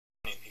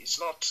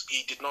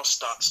he did not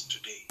start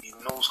today. He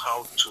knows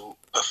how to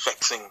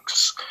perfect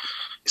things.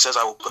 He says,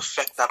 I will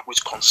perfect that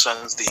which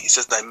concerns thee. He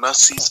says, thy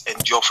mercies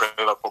endure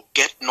forever.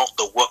 Forget not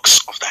the works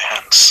of thy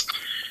hands.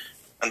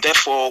 And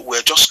therefore,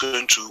 we're just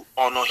going to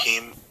honor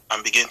him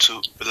and begin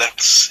to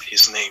bless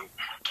his name.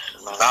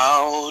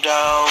 Bow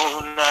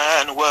down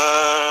and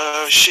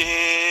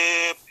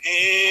worship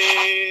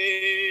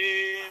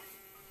him.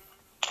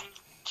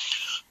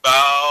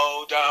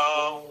 Bow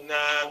down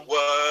and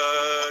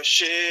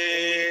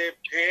worship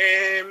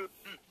him.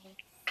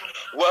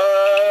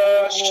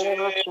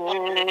 Worship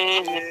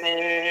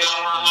him.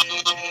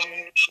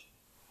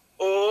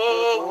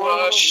 Oh,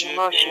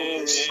 worship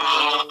him.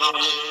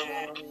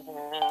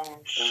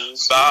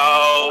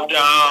 Bow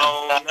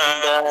down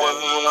and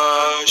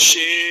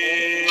worship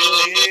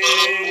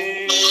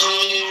him.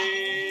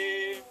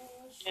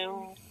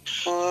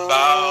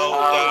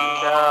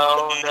 Bow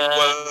down and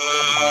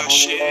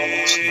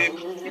worship him.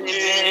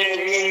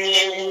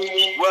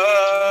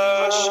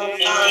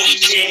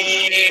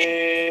 Worship him.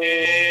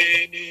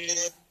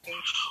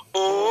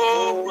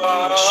 Oh,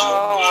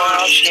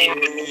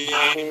 worship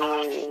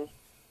him.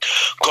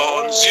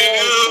 Consuming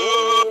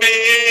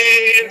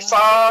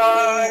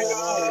fire,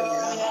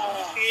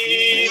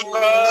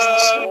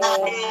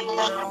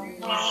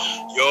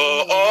 your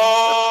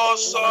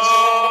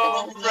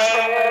awesome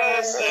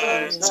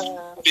presence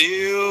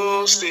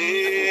fills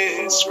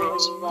this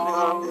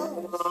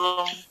room.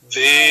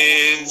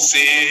 This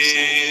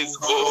is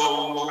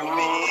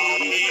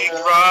holy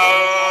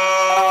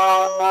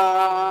ground.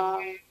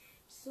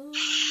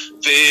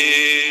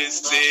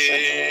 This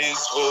is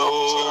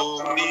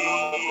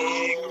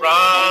holy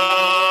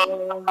ground.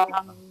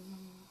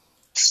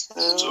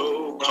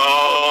 So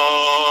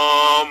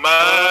come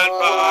and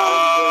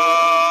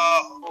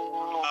bow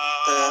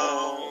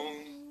down.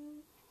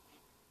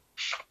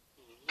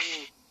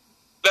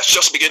 Let's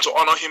just begin to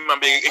honor him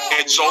and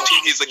exalt him.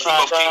 He's the King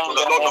of Kings and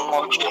the Lord of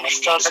Lords.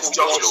 Let's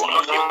just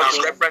honor him and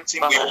reverence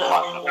him with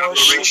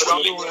adoration.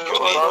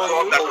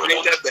 God that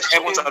created the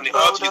heavens and the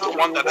earth. He's the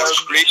one that has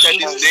created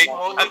this day.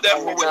 And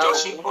therefore we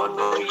just put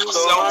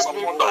ourselves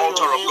upon the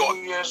altar of God.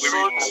 We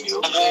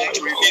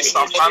release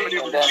our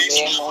family, we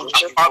release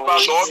Father,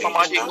 Lord,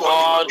 Almighty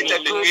God,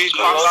 created the day,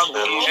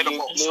 Father, ahead of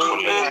us.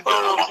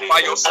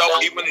 By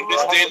yourself, even in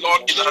this day,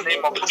 Lord, in the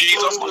name of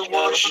Jesus, we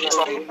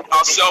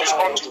ourselves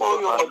unto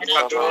God. We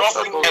can do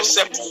nothing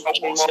except to help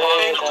us.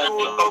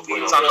 Lord,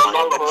 things and the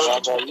Lord of us.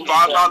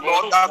 Father,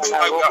 Lord, that's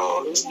why we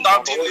are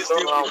starting this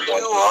day with you.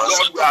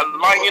 Lord, we are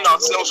aligning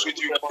ourselves with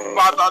you.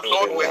 Father,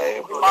 Lord,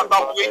 we're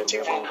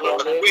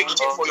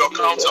waiting for your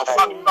counsel.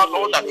 Father,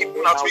 Lord, that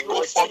even as we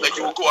go forth, that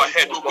you will go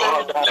ahead, oh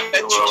God.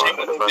 Let your name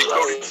be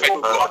glorified,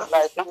 oh God.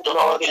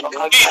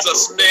 In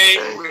Jesus'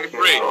 name we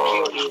pray.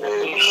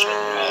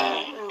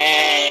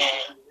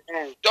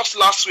 Just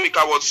last week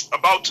I was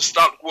about to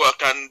start work,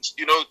 and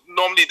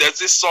normally there's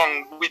this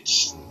song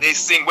which they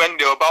sing when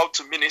they're about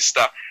to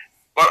minister.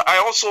 But I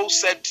also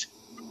said,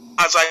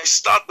 as I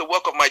start the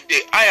work of my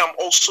day, I am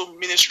also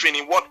ministering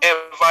in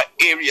whatever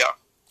area,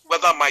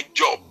 whether my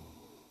job,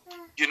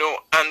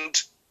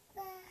 and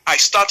I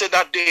started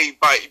that day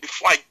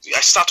before I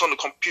sat on the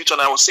computer,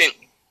 and I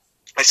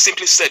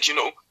simply said,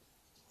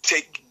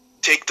 take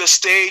the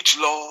stage,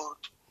 Lord,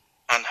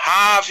 and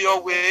have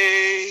your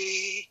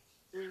way.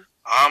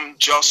 I'm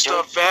just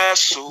a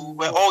vessel.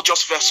 We're all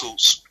just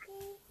vessels.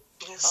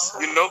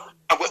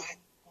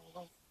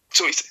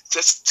 So it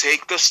says,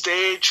 take the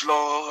stage,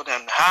 Lord,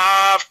 and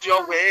have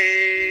your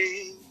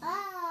way.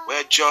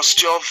 We're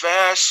just your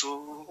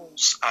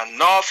vessels and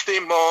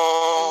nothing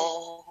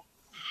more.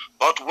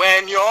 But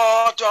when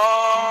you're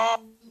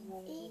done,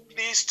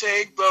 please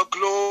take the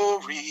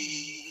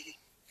glory.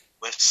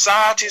 We're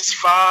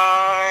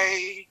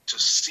satisfied to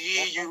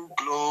see you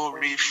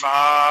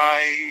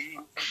glorified.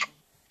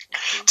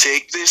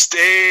 Take this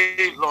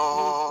day,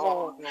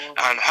 Lord,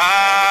 and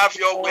have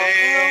your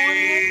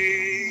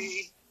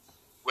way.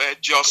 We're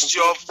just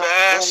your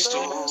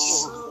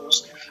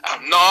vessels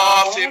and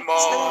nothing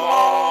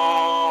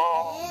more.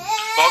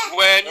 But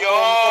when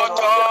you're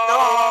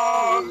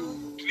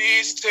done,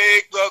 please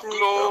take the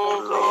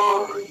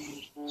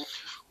glory.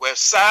 We're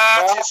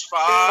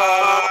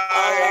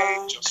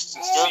satisfied just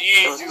to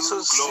see you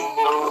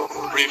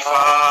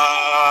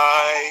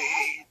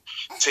glorified.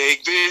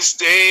 Take this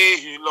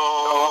day,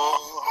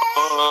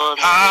 Lord,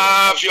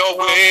 have your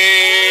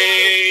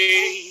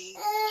way.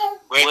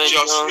 We're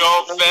just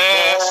your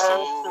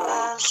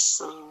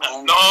vessels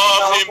and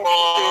nothing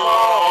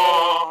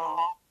more.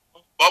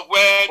 But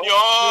when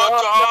you're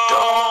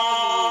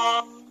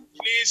done,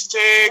 please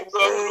take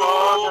the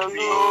glory.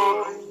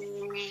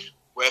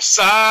 We're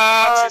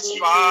satisfied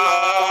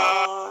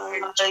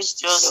just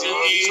to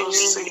see you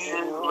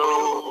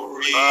glorified.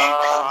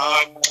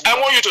 I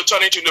want you to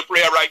turn it into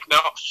prayer right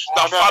now.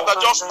 Now, Father,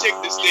 just take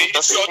this day.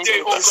 It's your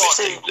day, oh God.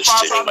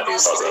 Father,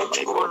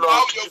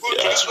 how you're going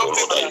to instruct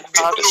me.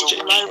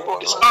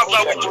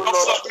 Father, we will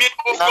submit,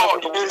 oh God.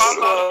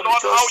 Father,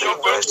 Lord, how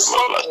you're going to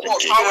solve us,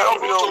 how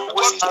you're going to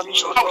work, how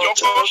you're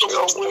going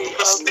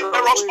to steer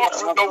us up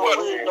with your word.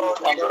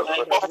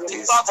 But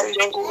that's the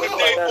day,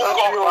 oh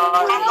God.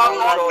 Father,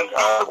 Lord,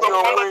 the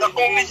one that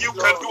only you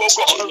can do, oh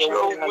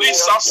God.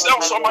 Release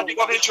ourselves, somebody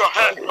got into your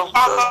hand.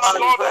 Father,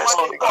 Lord,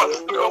 Almighty God,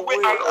 your way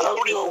and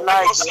glory for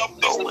yourself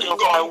this day,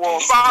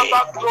 God.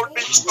 Father,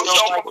 glory to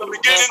yourself from the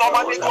beginning,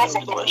 Almighty God,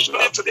 from the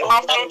morning to the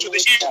afternoon to the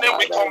evening.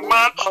 We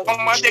command,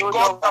 Almighty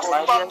God, that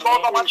Father,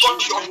 Lord, Almighty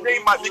God, your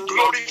name might be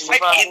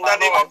glorified in the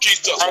name of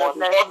Jesus. Lord,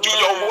 do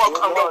your work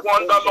and your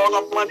wonder, Lord,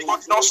 Almighty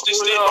God, in us this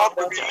day, Lord,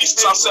 we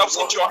release ourselves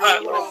into your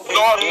hand.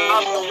 Lord,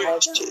 have your way.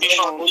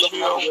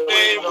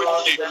 Name we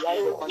pray.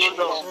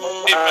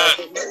 Amen.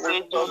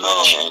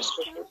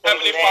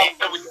 Heavenly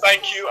Father, we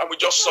thank you and we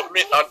just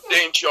submit our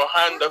day into your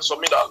hand and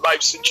submit our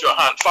lives into your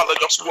hand. Father,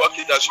 just work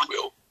it as you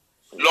will.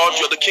 Lord,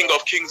 you're the King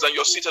of Kings and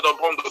you're seated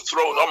upon the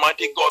throne.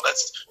 Almighty God,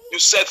 as you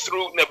said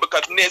through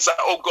Nebuchadnezzar,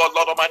 oh God,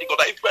 Lord Almighty God,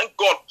 that when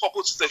God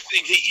purposes a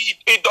thing,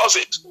 he does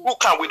it. Who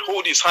can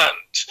withhold his hand?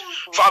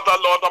 Father,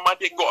 Lord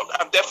Almighty God,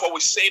 and therefore we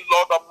say,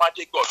 Lord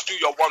Almighty God, do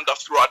your wonder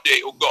through our day,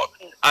 oh God.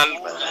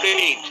 And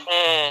reign.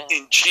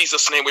 In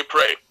Jesus' name we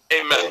pray.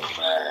 Amen.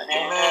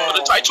 So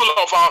the title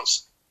of our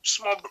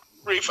small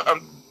brief,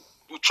 and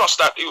we trust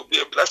that it will be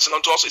a blessing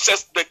unto us. It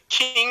says, the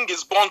King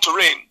is born to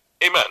reign.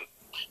 Amen.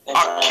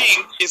 Our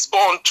King is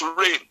born to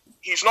reign.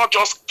 He's not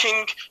just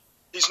king.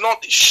 He's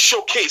not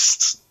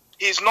showcased.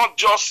 He's not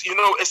just,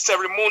 a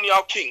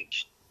ceremonial king.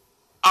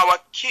 Our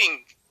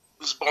King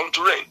is born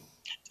to reign.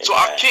 So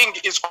our King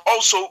is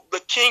also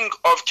the King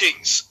of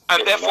Kings.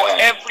 And therefore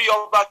every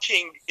other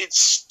king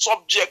is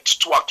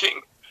subject to our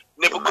King.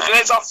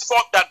 Nebuchadnezzar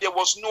thought that there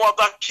was no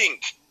other king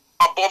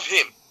above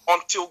him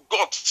until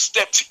God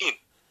stepped in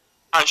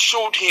and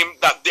showed him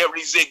that there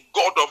is a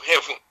God of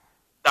heaven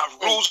that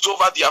rules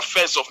over the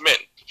affairs of men.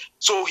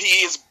 So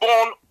he is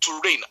born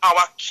to reign.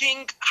 Our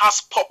King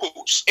has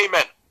purpose.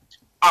 Amen.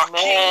 Our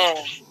King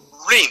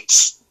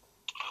reigns.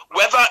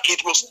 Whether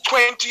it was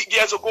 20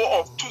 years ago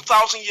or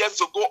 2,000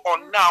 years ago or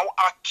now,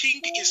 our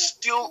King is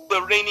still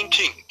the reigning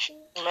King.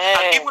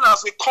 And even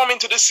as we come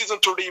into this season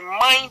to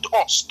remind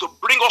us, to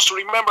bring us to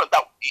remember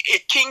that a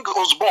king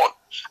was born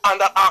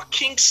and that our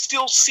King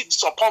still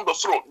sits upon the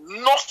throne.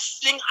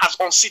 Nothing has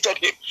unseated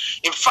him.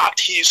 In fact,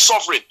 he is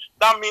sovereign.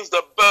 That means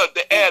the bird,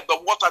 the air, the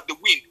water, the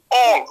wind,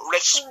 all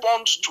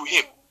respond to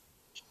him.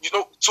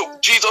 So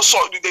Jesus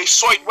saw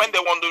it when they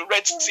were on the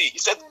Red Sea. He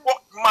said,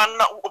 what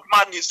manner of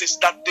man is this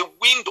that the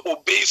wind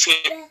obeys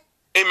him?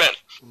 Amen.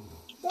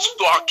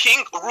 So our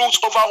King rules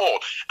over all,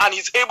 and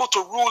he's able to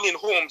rule in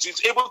homes.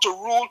 He's able to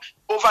rule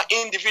over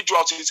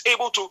individuals. He's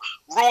able to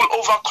rule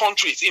over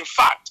countries. In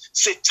fact,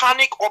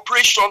 satanic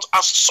operations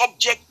are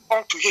subject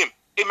unto him.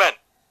 Amen.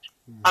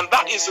 And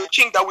that is the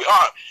King that we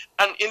are.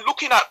 And in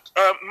looking at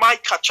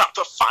Micah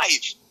chapter 5,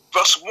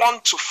 verse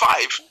 1 to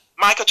 5,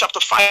 Micah chapter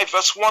 5,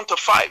 verse 1 to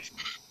 5,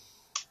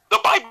 the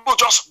Bible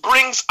just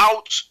brings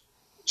out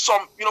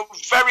some,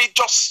 very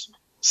just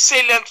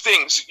salient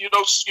things. You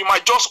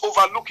might just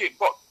overlook it,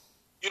 but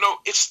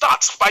it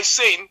starts by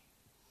saying,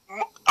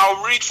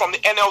 I'll read from the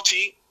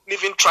NLT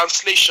Living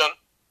Translation,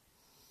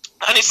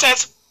 and it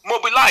says,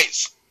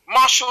 mobilize,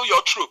 marshal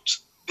your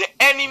troops. The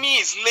enemy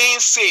is laying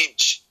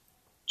siege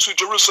to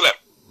Jerusalem.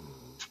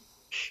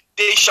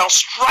 They shall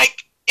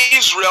strike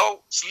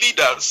Israel's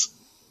leaders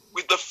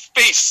in the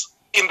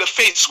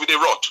face with a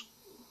rod.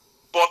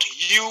 But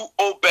you,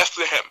 O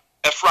Bethlehem,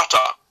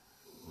 Ephratah,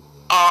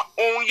 are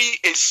only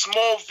a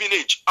small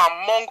village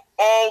among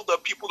all the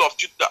people of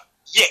Judah,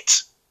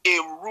 yet a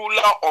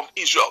ruler of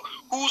Israel,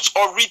 whose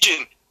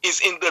origin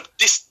is in the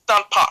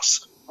distant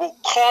past, will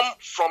come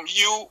from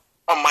you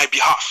on my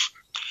behalf.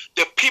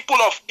 The people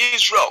of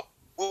Israel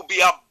will be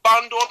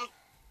abandoned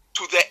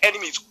to their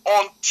enemies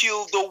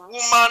until the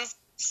woman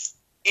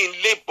in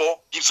labor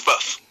gives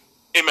birth.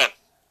 Amen.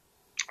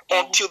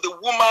 Until the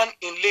woman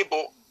in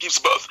labor gives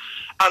birth.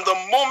 And the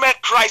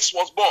moment Christ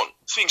was born,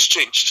 things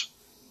changed.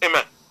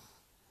 Amen.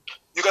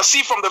 You can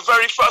see from the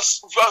very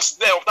first verse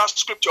there of that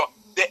scripture,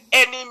 the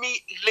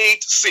enemy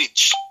laid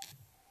siege.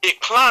 A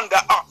plan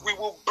that we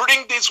will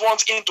bring these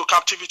ones into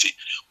captivity.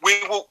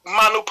 We will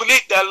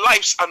manipulate their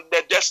lives and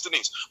their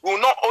destinies. We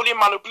will not only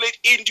manipulate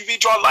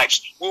individual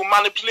lives, we will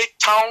manipulate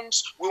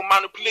towns, we will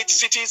manipulate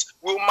cities,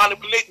 we will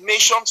manipulate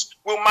nations,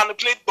 we will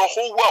manipulate the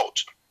whole world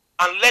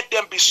and let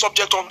them be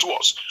subject unto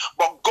us.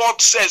 But God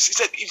says, he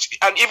said,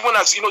 and even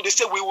as they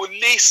say, we will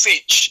lay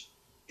siege.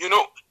 You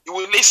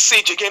will lay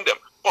siege against them.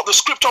 But the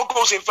scripture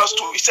goes in verse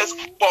 2, it says,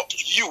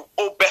 but you,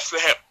 O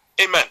Bethlehem,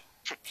 amen.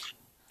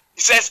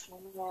 It says,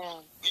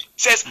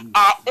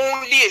 are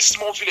only a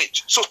small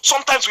village. So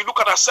sometimes we look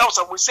at ourselves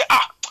and we say,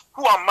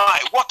 who am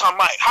I? What am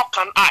I? How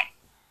can I?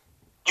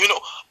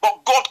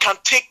 But God can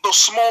take those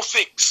small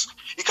things.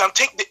 He can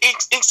take the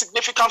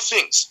insignificant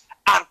things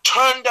and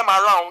turn them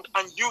around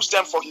and use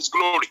them for his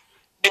glory.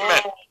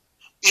 Amen.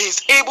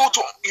 He's able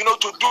to,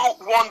 to do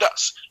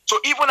wonders. So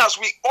even as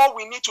all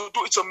we need to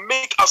do is to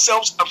make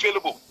ourselves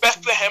available.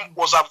 Bethlehem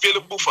was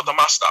available for the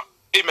master.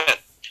 Amen.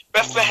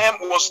 Bethlehem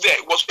was there,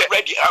 was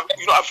ready,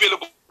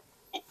 available.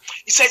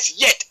 He says,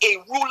 yet a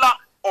ruler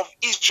of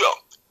Israel,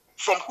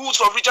 from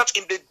whose origins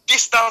in the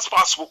distant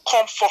past will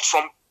come forth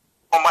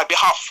on my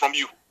behalf from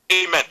you.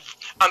 Amen.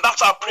 And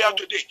that's our prayer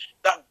today,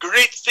 that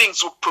great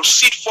things will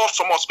proceed forth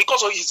from us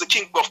because he's the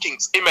King of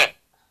Kings. Amen.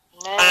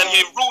 And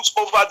he rules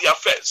over the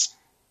affairs.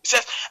 He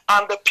says,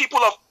 and the people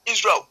of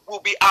Israel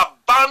will be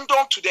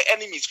abandoned to their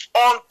enemies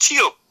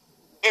until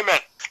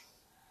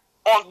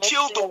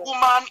the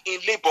woman in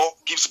labor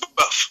gives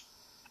birth.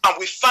 And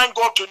we thank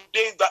God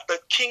today that the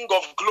King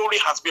of Glory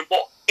has been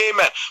born.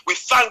 Amen. We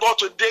thank God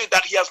today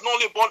that he has not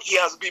only born, he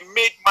has been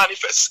made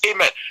manifest.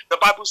 Amen. The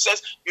Bible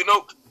says,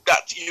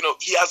 that,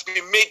 he has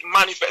been made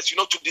manifest,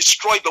 to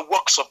destroy the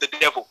works of the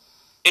devil.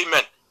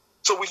 Amen.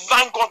 So we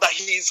thank God that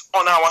he is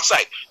on our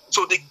side.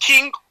 So the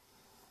King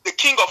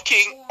of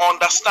Kings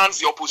understands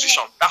the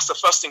opposition. That's the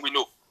first thing we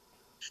know.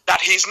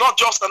 That he is not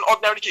just an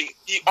ordinary king.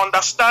 He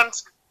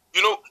understands,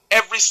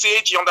 every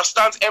stage. He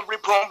understands every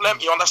problem.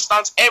 He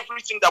understands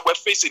everything that we're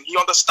facing. He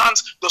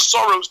understands the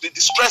sorrows, the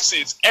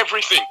distresses,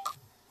 everything.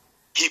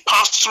 He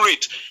passed through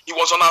it. He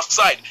was on our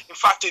side. In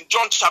fact, in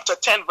John chapter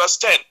 10, verse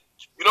 10,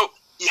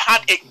 he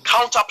had a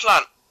counter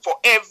plan for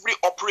every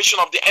operation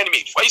of the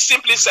enemy. For he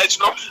simply said,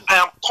 I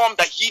am come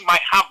that ye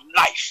might have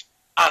life,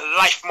 and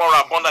life more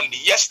abundantly.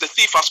 Yes, the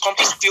thief has come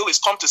to steal, he's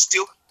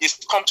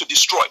come to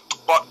destroy.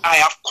 But I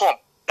have come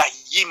that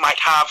ye might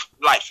have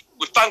life.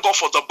 We thank God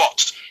for the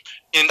but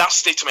in that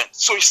statement.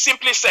 So he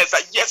simply says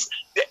that yes,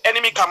 the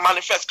enemy can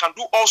manifest, can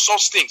do all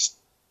sorts of things.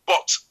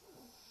 But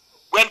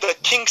when the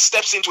king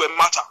steps into a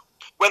matter,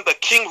 when the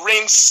king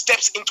reigns,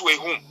 steps into a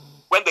home,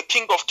 when the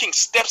King of Kings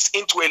steps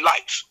into a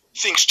life,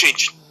 things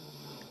change.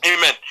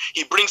 Amen.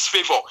 He brings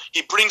favor.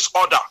 He brings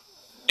order.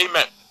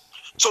 Amen.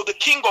 So the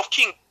King of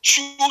Kings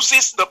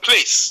chooses the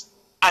place,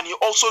 and he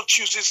also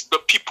chooses the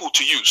people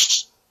to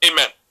use.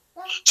 Amen.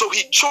 So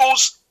he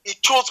chose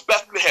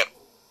Bethlehem,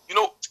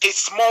 a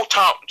small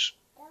town,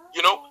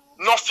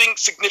 nothing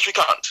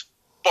significant.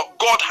 But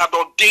God had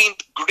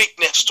ordained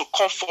greatness to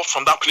come forth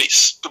from that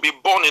place, to be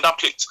born in that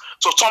place.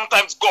 So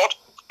sometimes God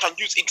can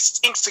use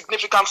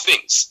insignificant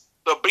things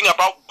to bring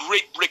about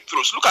great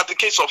breakthroughs. Look at the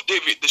case of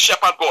David, the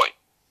shepherd boy.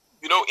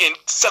 In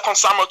 2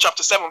 Samuel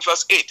chapter 7,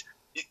 verse 8,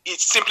 it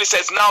simply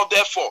says, now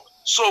therefore,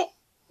 so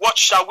what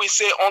shall we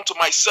say unto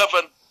my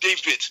servant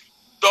David?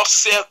 Thus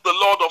saith the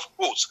Lord of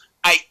hosts,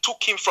 I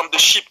took him from the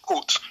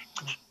sheepcote,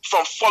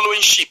 from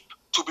following sheep,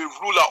 to be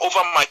ruler over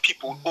my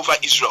people, over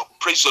Israel.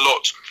 Praise the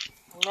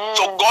Lord.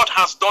 So God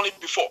has done it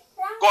before.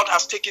 God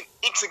has taken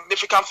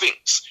insignificant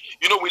things.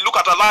 We look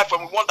at our life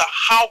and we wonder,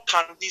 how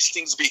can these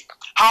things be?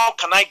 How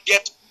can I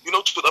get,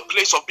 to the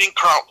place of being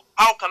crowned?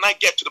 How can I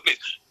get to the place?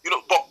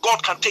 But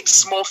God can take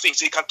small things.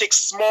 He can take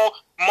small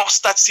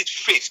mustard seed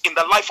faith in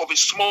the life of a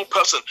small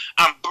person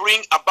and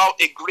bring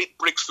about a great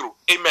breakthrough.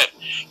 Amen.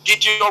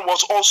 Gideon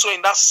was also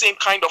in that same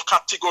kind of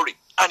category.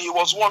 And he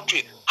was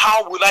wondering,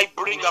 how will I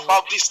bring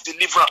about this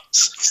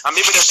deliverance? And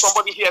maybe there's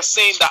somebody here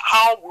saying that,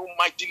 how will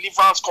my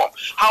deliverance come?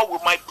 How will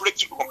my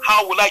breakthrough come?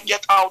 How will I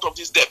get out of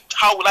this debt?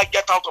 How will I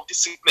get out of this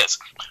sickness?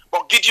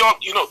 But Gideon,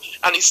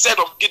 and he said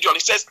of Gideon, he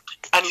says,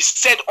 and he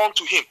said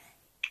unto him,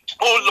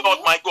 O Lord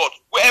my God,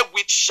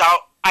 wherewith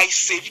shall I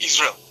save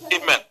Israel?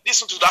 Amen.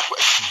 Listen to that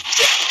question. He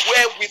said,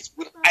 wherewith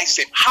will I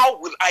save? How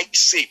will I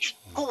save?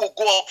 Who will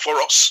go up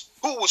for us?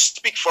 Who will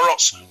speak for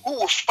us? Who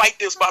will fight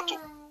this battle?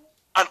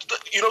 And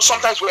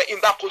sometimes we're in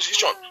that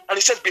position. And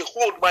he says,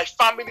 behold, my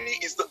family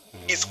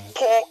is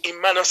poor in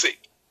Manasseh.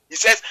 He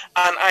says,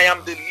 and I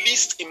am the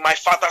least in my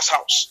father's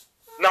house.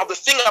 Now the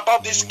thing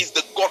about this is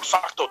the God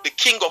factor, the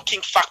King of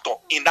Kings factor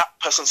in that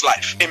person's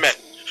life. Amen.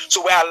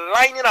 So we're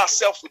aligning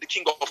ourselves with the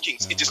King of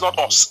Kings. It is not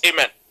us.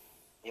 Amen.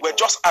 We're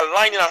just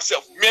aligning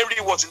ourselves.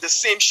 Mary was in the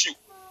same shoe.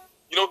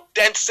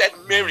 Then said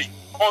Mary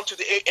unto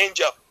the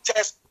angel,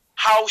 says,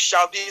 how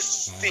shall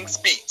these things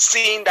be,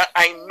 seeing that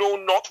I know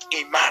not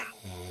a man?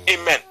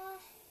 Amen.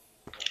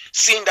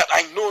 Seeing that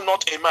I know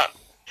not a man.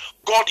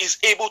 God is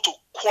able to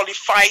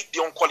qualify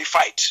the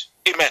unqualified.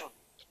 Amen.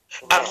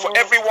 And for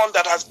everyone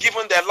that has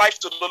given their life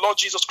to the Lord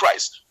Jesus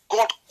Christ,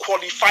 God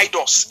qualified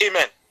us.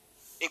 Amen.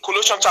 In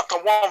Colossians chapter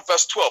 1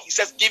 verse 12, he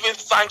says, giving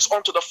thanks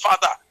unto the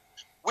Father,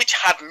 which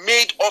had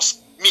made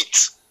us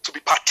meet to be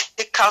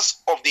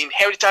partakers of the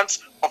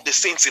inheritance of the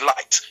saints in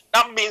light.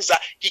 That means that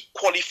he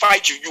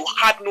qualified you. You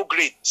had no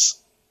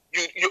grades.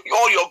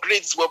 All your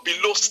grades were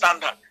below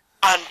standard.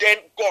 And then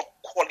God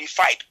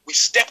qualified. We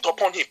stepped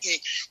upon him. He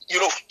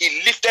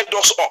lifted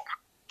us up,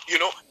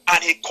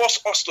 and he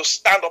caused us to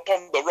stand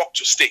upon the rock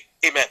to stay.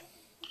 Amen.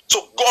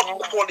 So God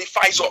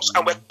qualifies us,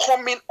 and we're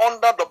coming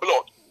under the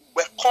blood.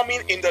 We're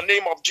coming in the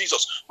name of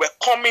Jesus. We're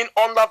coming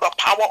under the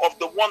power of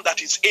the one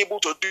that is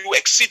able to do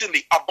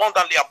exceedingly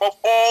abundantly above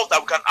all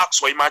that we can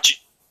ask or imagine.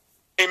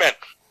 Amen.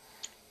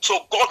 So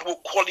God will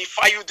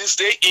qualify you this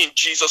day in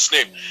Jesus'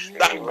 name.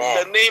 That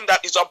the name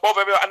that is above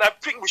everyone. And I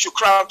think we should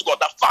cry out to God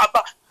that,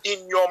 Father,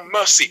 in your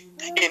mercy,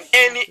 in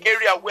any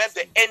area where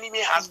the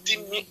enemy has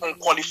deemed me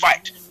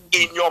unqualified,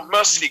 in your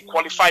mercy,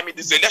 qualify me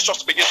this day. Let's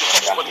just begin to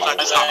talk about it like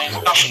this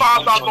now. Now,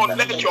 Father, Lord,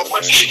 let your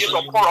mercy begin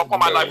to pour upon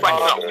my life right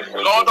now.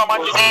 Lord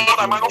Almighty God,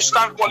 I might not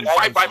stand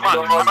qualified by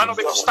man. I might not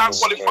be stand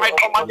qualified,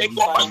 Almighty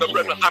God, by the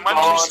brethren. I might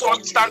not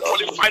stand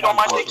qualified,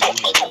 Almighty God,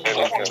 but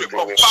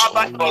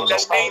Father, in the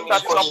name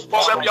that is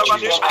above every other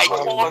name, I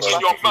call in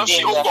your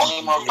mercy, oh God.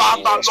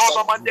 Father,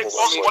 Lord Almighty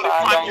God,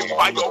 qualify me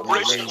by your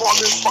grace,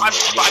 qualify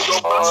me by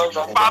your mercy.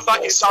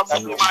 Father, it's out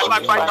in my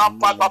life right now,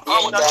 by the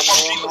power that is of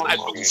Jesus. I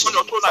look on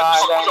your throne, I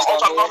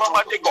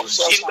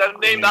in the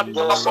name that is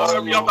above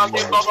every other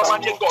name, Lord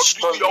Almighty God,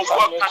 do your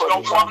work and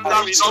your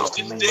wonder in us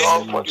this day.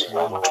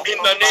 In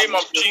the name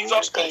of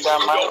Jesus, do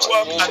your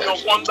work and your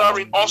wonder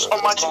in us,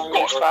 Almighty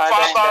God.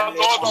 Father,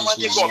 Lord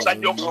Almighty God, that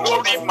your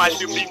glory might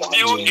be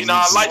revealed in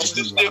our lives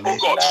this day, oh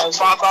God.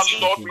 Father,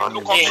 Lord, we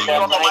look unto you,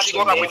 Lord Almighty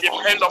God, and we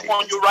depend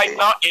upon you right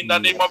now in the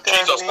name of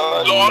Jesus.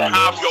 Lord,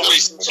 have your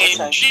way.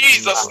 In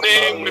Jesus'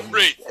 name we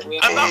pray.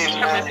 And that's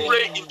why we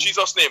pray in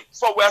Jesus' name.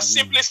 For we are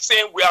simply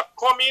saying we are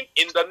coming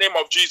in the name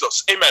of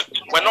Jesus. Amen.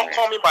 We're not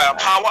coming by our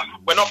power.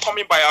 We're not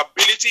coming by our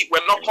ability.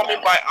 We're not coming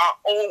by our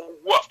own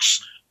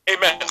works.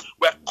 Amen.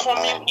 We're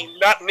coming in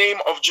that name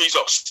of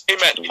Jesus.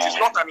 Amen. It is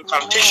not an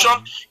incantation.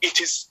 It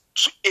is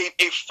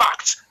a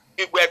fact.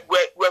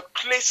 We're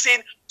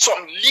placing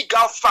some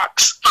legal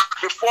facts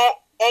before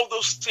all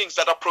those things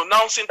that are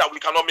pronouncing that we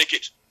cannot make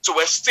it. So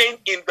we're saying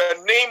in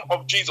the name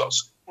of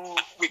Jesus,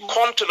 we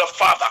come to the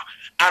Father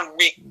and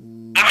we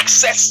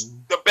access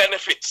the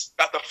benefits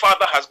that the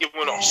Father has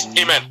given us.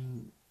 Amen.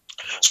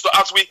 So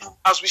as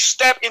we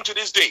step into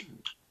this day,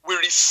 we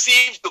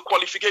receive the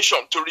qualification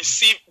to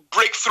receive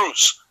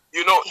breakthroughs,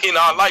 in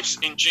our lives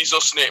in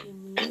Jesus' name.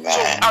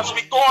 So as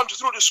we go on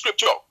through the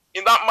scripture,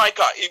 in that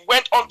Micah, it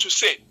went on to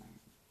say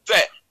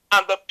there,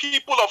 and the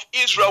people of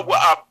Israel were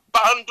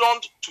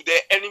abandoned to their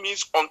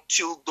enemies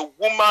until the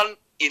woman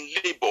in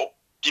labor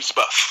gives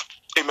birth.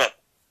 Amen.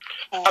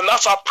 And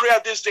that's our prayer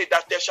this day,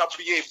 that there shall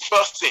be a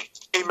birthing.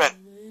 Amen.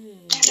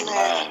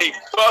 A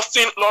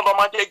birthing, Lord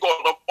Almighty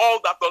God, of all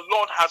that the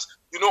Lord has,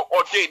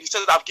 ordained. He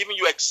says, I've given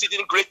you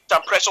exceeding great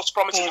and precious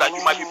promises that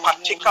you might be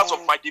partakers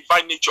of my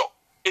divine nature.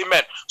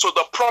 Amen. So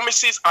the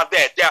promises are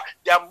there.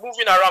 They are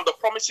moving around. The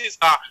promises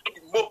are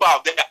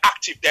mobile. They're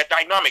active. They're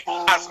dynamic.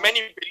 As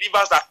many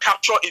believers that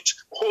capture it,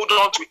 hold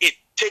on to it,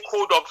 take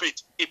hold of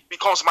it, it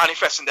becomes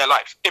manifest in their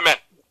life. Amen.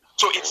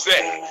 So it's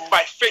there.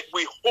 By faith,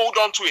 we hold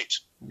on to it.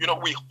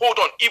 We hold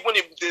on. Even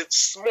if the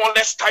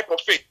smallest type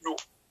of faith, you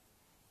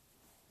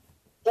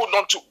hold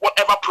on to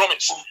whatever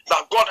promise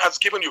that God has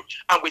given you,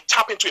 and we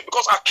tap into it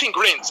because our King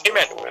reigns.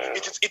 Amen.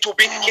 It will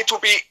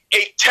be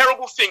a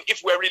terrible thing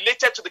if we're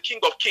related to the King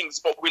of Kings,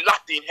 but we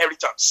lack the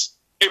inheritance.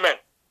 Amen.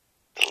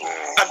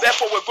 And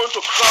therefore, we're going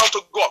to cry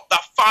to God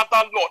that,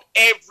 Father, Lord,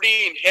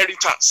 every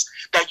inheritance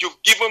that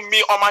you've given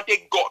me,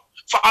 Almighty God,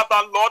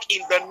 Father, Lord, in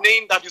the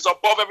name that is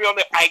above every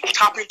other, I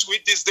tap into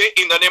it this day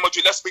in the name of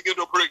Jesus. Let's begin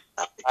to pray.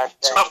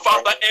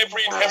 Father,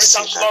 every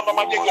inheritance, Lord,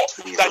 Almighty God,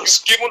 that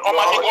you've given,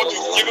 Almighty God,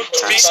 you've given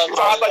to me,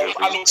 Father, you've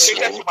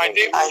allocated to my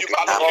name, you've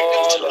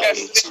allocated to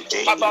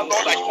destiny. Father,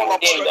 Lord, I call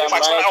upon your name, I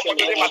cry out for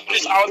your name, and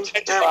please, I'll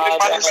take it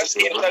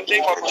manifest in the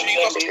name of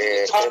Jesus.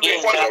 Come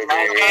before you,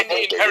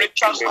 any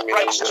inheritance of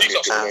Christ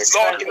Jesus.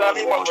 Lord, in the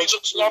name of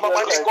Jesus, Lord,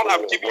 Almighty God,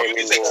 I've given you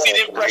these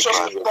exceeding precious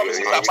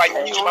promises that by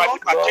each might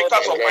be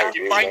partakers of my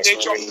divine nature.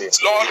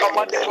 Lord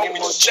Almighty God,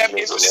 we step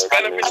into this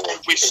benefit,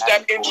 we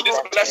step into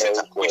this blessing,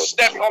 we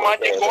step,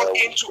 Almighty God,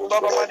 into,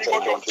 Lord Almighty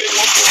God, your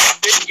favor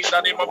in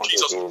the name of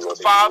Jesus.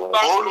 Father,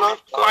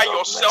 glorify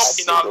yourself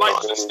in our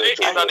lives this day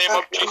in the name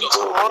of Jesus.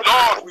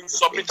 Lord, we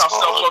submit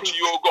ourselves unto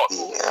you, O God.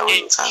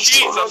 In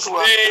Jesus'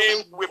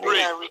 name we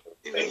pray.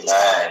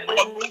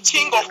 But the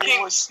King of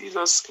Kings,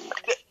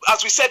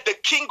 as we said, the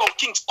King of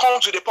Kings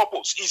comes with a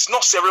purpose. He's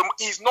not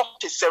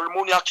a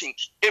ceremonial king.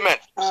 Amen.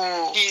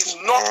 He's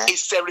not a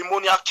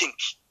ceremonial king.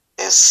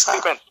 Yes,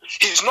 amen.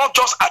 He's not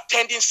just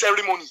attending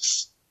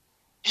ceremonies.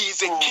 He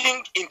is a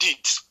king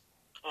indeed.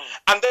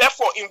 And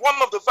therefore, in one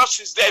of the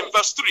verses there, in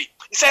verse 3,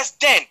 it says,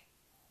 then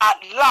at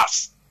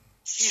last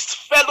his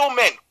fellow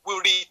men will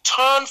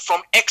return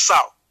from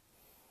exile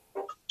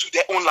to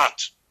their own land.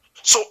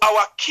 So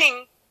our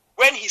king,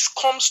 when he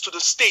comes to the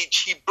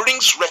stage, he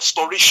brings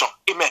restoration.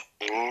 Amen.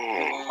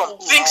 From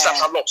things that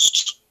are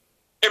lost.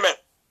 Amen.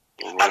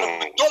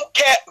 And we don't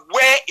care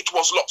where it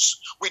was lost.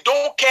 We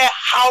don't care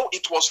how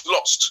it was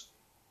lost.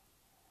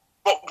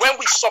 But when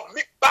we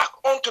submit back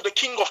onto the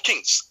King of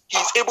Kings, he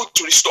is able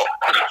to restore.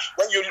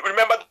 When you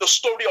remember the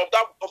story of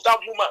that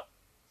woman,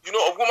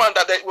 a woman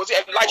that was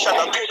Elisha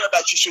that told her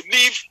that she should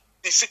leave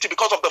the city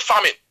because of the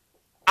famine.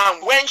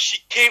 And when she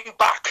came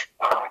back,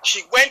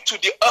 she went to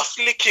the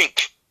earthly king.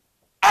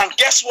 And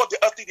guess what the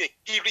earthly king?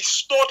 He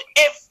restored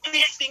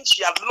everything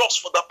she had lost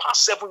for the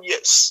past 7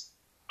 years.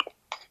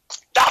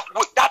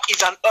 That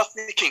is an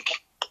earthly king.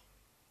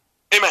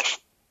 Amen.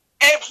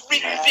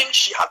 Everything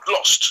she had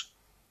lost.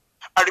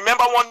 I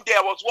remember one day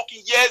I was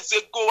walking years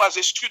ago as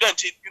a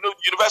student in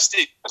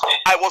university.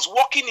 I was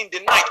walking in the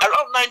night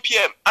around 9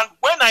 p.m. and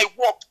when I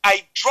walked,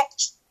 I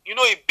dropped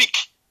a beak.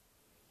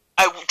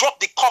 I dropped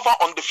the cover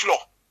on the floor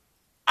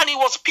and it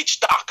was pitch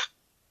dark.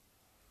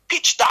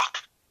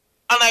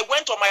 And I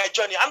went on my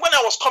journey, and when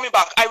I was coming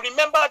back, I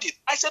remembered it.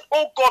 I said,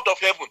 oh God of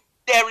heaven,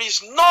 there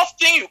is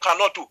nothing you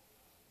cannot do.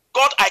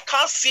 God, I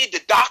can't see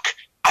the dark.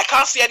 I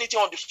can't see anything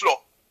on the floor.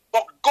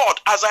 But God,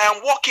 as I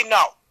am walking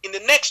now, in the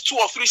next 2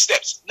 or 3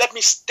 steps, let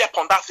me step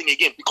on that thing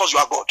again because you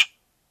are God.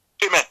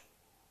 Amen.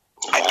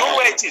 I don't know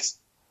where it is.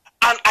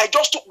 And I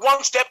just took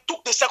one step,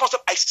 took the second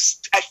step. I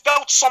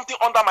felt something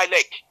under my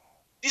leg.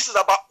 This is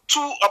about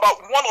 1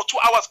 or 2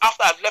 hours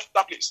after I left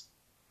that place.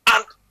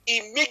 And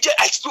immediately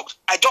I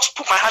just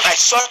put my hand, I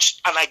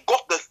searched, and I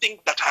got the thing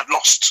that I had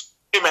lost.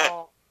 Amen.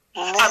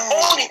 And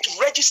all it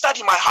registered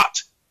in my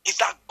heart is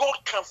that God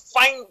can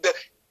find the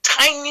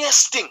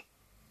tiniest thing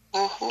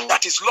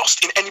that is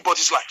lost in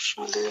anybody's life.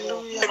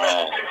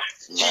 Amen.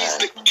 He is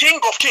the King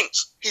of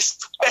Kings. He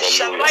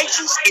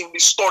specializes in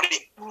restoring.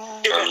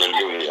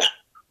 Amen.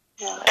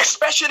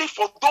 Especially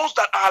for those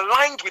that are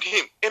aligned with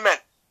him. Amen.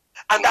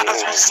 And that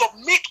as we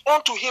submit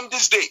unto him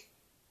this day,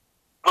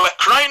 we're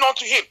crying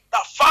unto him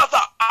that, Father,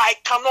 I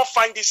cannot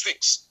find these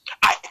things.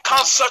 I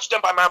can't search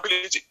them by my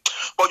ability.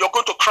 But you're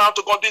going to cry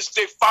unto God this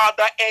day,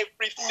 Father,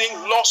 everything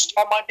lost,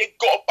 Almighty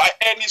God, by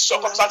any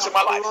circumstance in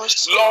my life,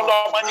 Lord,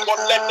 Almighty God,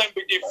 let them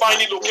be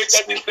divinely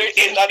located this day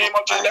in the name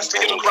of Jesus. Let's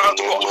begin to cry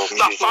unto God.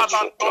 That,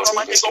 Father, Lord,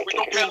 Almighty God, we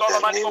don't care, Lord,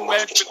 Almighty God,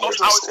 where it belongs,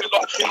 how it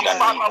belongs. The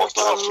Father, we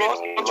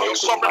submit unto your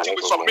sovereignty,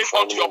 we submit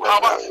unto your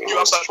power. You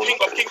are the King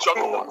of Kings, you're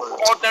not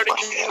ordinary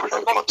King,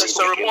 you're not the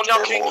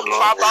ceremonial King.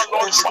 Father,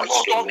 Lord, you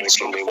restore me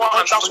before,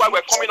 and that's why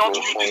we're coming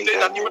unto you this day,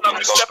 that even as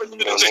we step into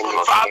this day,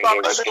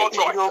 Father, restore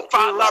joy.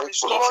 Father,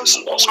 restore peace.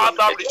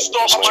 Father,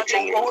 restore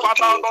Almighty God.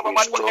 Father, Lord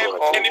Almighty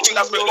God, anything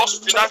that's been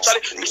lost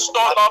financially,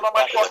 restore Lord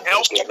Almighty God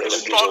health,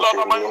 restore Lord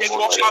Almighty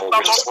God, Father,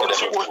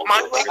 Lord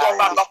Almighty God,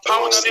 by the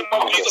power in the name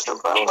of Jesus,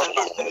 over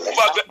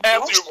the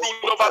earth, you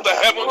rule over the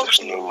heavens.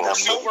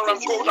 Silver and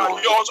gold are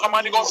yours,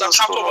 Almighty God, the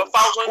cattle of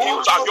 1,000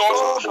 hills are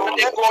yours.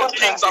 The God,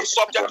 kings are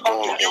subject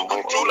unto you,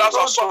 rulers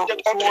are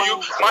subject unto you.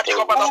 Mighty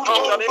God, by the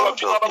power in the name of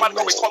Jesus, Almighty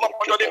God, we call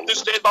upon your name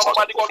this day, Lord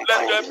Almighty God, let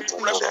there be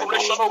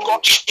restoration, oh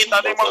God, in the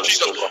name of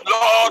Jesus.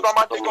 Lord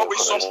Almighty God, we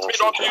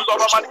submit unto you,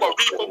 Lord Almighty God.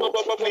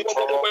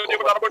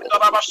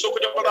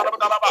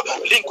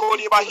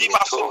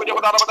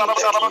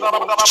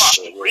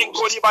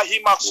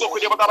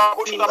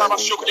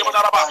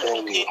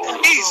 In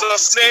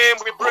Jesus' name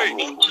we pray.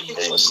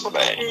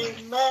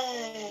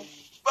 Amen.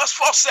 Verse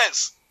 4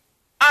 says,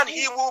 and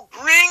he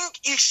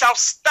shall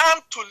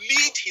stand to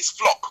lead his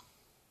flock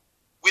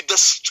with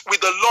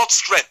the Lord's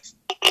strength.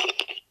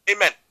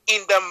 Amen.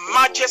 In the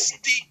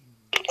majesty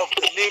of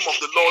the name of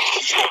the Lord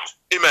his God.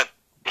 Amen.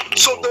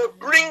 So the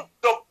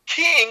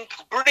king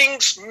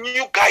brings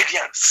new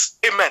guidance.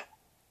 Amen.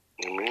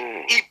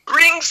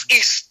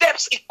 He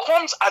steps, he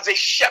comes as a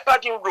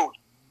shepherding role.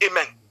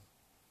 Amen.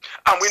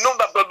 And we know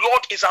that the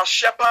Lord is our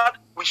shepherd,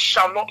 we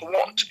shall not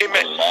want.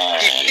 Amen.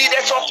 He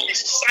leadeth us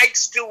beside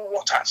still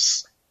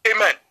waters.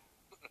 Amen.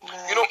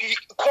 You know, he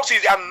causes,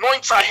 he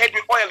anoints our head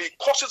with oil, he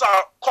causes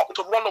our cup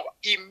to run over.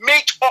 He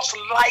makes us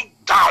lie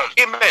down.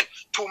 Amen.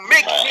 To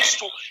make this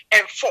to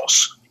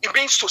enforce. It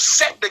means to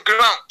set the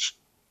ground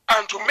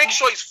and to make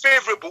sure it's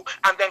favorable,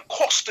 and then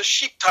cause the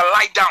sheep to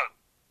lie down.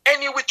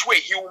 Any which way,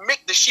 he will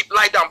make the sheep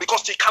lie down,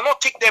 because he cannot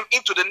take them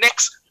into the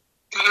next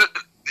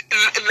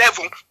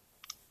level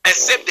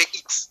except they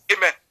eat.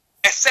 Amen.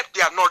 Except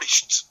they are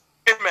nourished.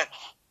 Amen.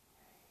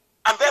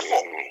 And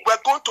therefore,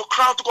 we're going to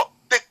cry to God.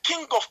 The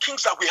King of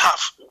Kings that we have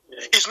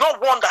is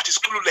not one that is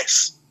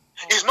clueless.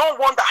 He's not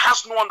one that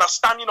has no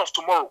understanding of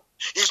tomorrow.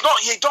 He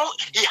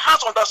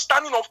has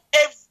understanding of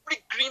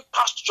every green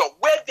pasture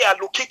where they are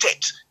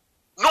located.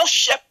 No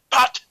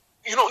shepherd,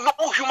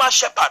 no human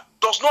shepherd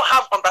does not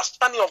have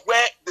understanding of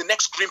where the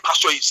next green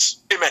pasture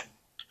is. Amen.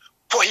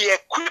 For he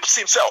equips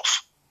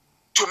himself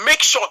to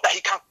make sure that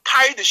he can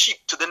carry the sheep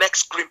to the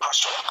next green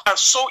pasture. And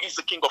so is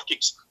the King of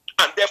Kings.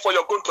 And therefore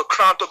you're going to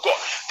cry to God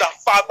that,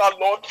 Father,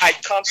 Lord, I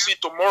can't see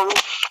tomorrow.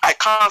 I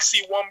can't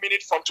see 1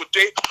 minute from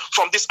today,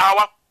 from this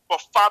hour.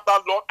 But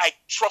Father, Lord, I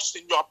trust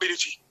in your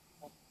ability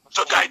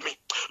to guide me.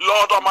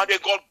 Lord Almighty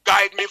God,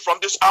 guide me from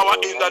this hour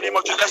in the name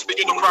of Jesus. Let's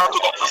begin to cry to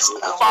God.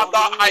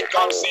 Father, I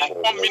can't see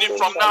 1 minute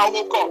from now,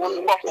 oh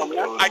God, but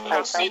I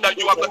can see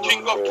that you are the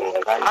King of Kings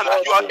and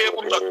that you are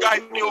able to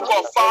guide me, oh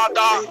God.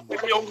 Father,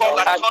 give me, oh God,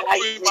 I can't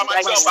do it by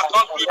myself, I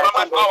can't do it by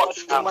my power,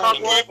 I can't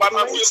do it by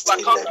my will, I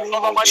can't do it,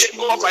 Lord Almighty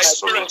God, by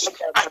experience.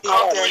 I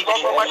can't do it,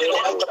 Lord Almighty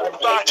God.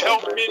 Father,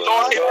 help me,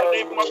 Lord, in the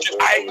name of Jesus.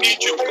 I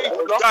need you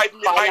to guide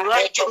me. I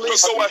need you to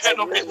go ahead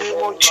of me.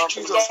 Lord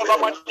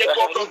Almighty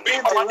God, to be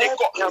Almighty Almighty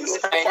God.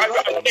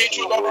 I need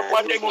you, Lord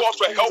Almighty God,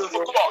 for help,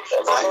 oh God.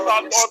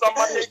 Father, Lord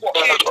Almighty God,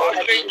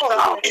 intervene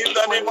now in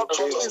the name of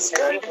Jesus.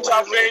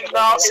 Intervene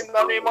now in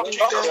the name of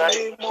Jesus.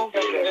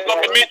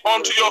 Submit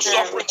unto your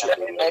sovereignty.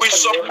 We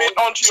submit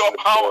unto your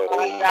power.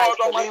 Lord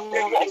Almighty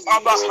God,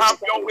 Father,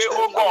 have your way,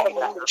 oh God.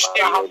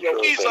 In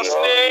Jesus'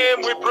 name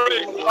we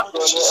pray. In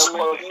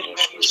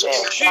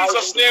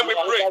Jesus' name we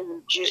pray.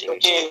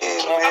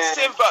 That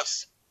same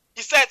verse.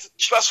 He said,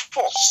 verse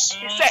 4.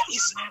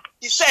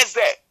 He says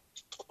there,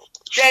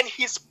 then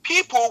his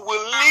people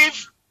will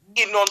live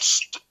there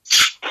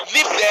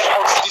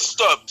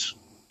undisturbed.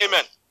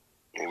 Amen.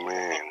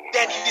 Amen.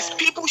 Then his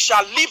people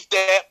shall live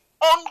there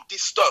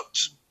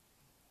undisturbed.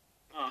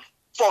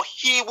 For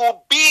he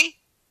will be,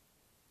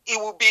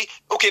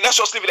 okay, let's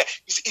just leave it there.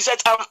 He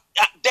said,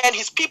 then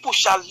his people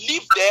shall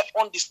live there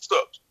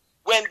undisturbed.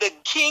 When the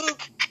king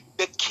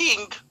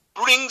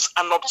brings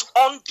an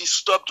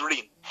undisturbed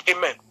reign.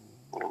 Amen.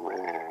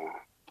 Amen.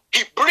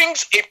 He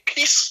brings a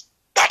peace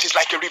that is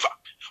like a river.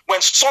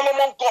 When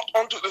Solomon got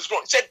onto the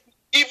throne, he said,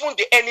 even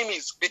the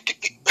enemies,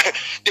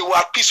 they were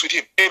at peace with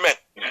him. Amen.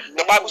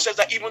 The Bible says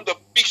that even the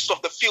beasts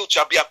of the field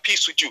shall be at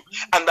peace with you,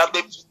 and that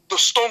the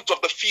stones of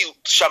the field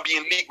shall be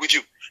in league with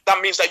you. That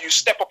means that you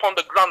step upon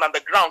the ground, and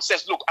the ground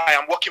says, look, I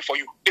am working for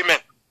you. Amen.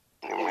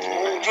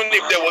 Even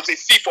if there was a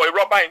thief or a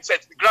robber, and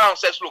said, the ground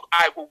says, look,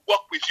 I will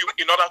work with you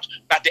in order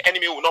that the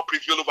enemy will not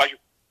prevail over you.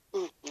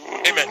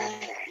 Amen.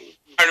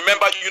 I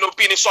remember,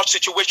 being in such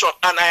situation,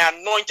 and I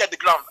anointed the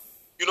ground.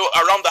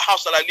 Around the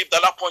house that I lived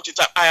at that point in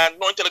time, I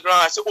anointed the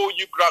ground. I said, oh,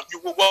 you ground, you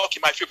will work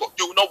in my favor.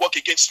 You will not work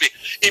against me.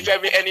 If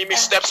every enemy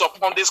steps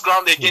upon this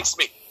ground against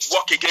me,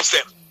 work against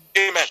them.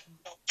 Amen.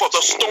 For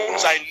the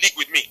stones are in league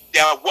with me.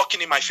 They are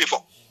working in my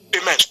favor.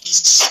 Amen.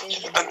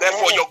 And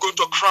therefore, you're going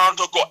to crown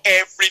to God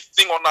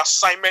everything on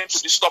assignment to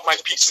disturb my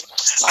peace.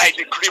 I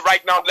decree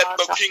right now, let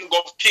the King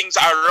of Kings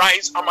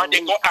arise. Among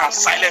God and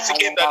silence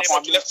again the name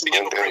of Jesus. Let's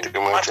begin to pray.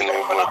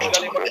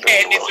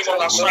 Anything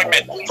on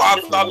assignment,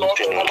 Father, Lord,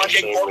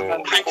 Almighty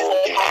God, bring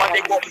forth,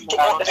 Almighty God, to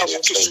want to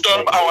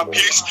disturb our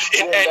peace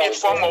in any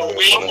form of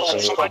way.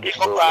 Almighty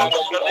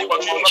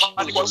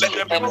God, let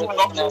them be moved,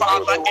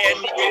 Father,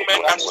 any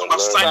woman that's on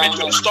assignment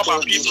to disturb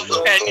our peace,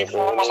 any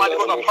form, Almighty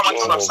God, of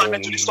permanent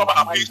assignment to disturb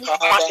our peace.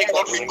 Mighty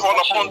God, we call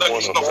upon the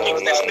King of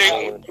Kings this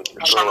name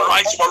and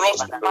rise for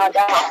us. Right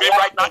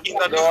now, in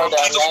the name of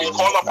Jesus, we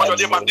call upon your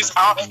name at this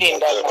hour.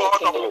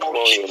 God of we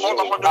call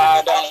upon your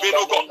name,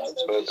 God.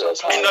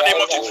 In the name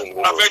of Jesus,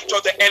 avenge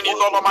the any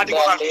Lord Almighty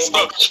God has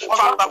disturbed.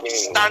 Father, we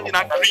stand in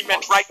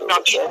agreement right now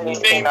in the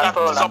name that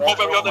is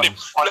above every other name.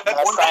 Let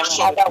the son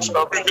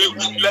prevail.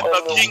 Let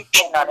the King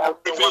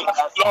prevail.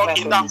 Lord,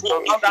 in that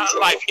home, in that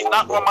life, in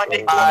that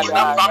Almighty God, in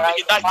that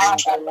family, in that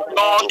youth,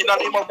 Lord, in the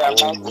name of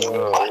Jesus.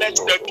 Let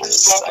the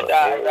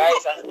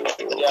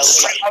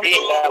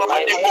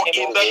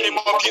in the name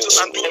of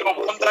Jesus and do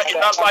a wonder in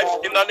that life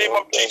in the name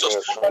of Jesus.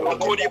 In the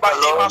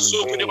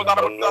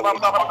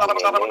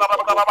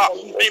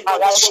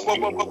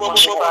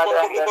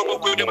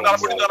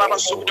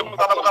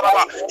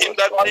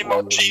name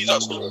of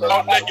Jesus,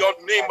 Lord, let your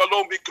name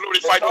alone be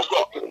glorified, O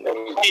God.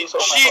 In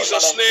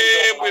Jesus'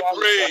 name we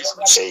praise.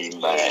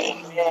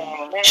 Amen.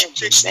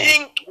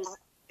 16,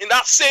 in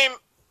that same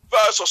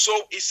verse or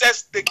so, it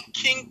says the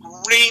king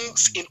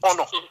reigns in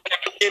honor.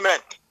 Amen.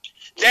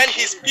 Then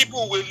his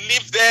people will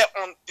live there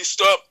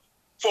undisturbed,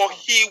 for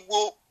he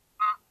will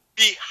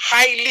be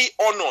highly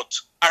honored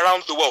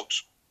around the world.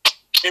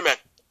 Amen.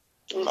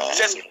 It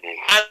says,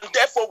 and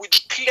therefore we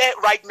declare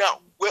right now,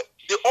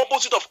 the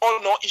opposite of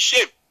honor is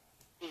shame.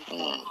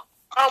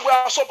 And we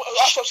are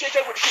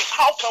associated with the king.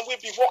 How can we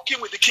be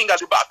walking with the king at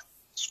the back?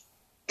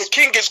 The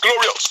king is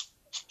glorious.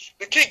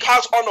 The king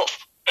has honor,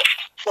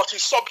 but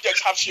his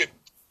subjects have shame.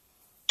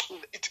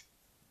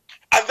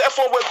 And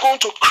therefore we're going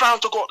to crown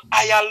to God.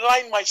 I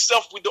align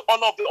myself with the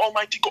honor of the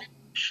Almighty God.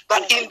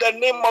 That in the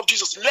name of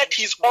Jesus, let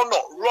his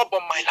honor rub on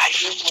my life.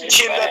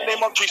 In the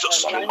name of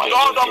Jesus.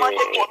 Lord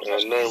Almighty God,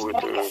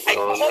 I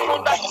come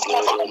under his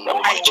cover.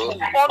 I come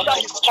under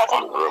his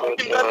cover.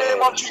 In the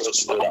name of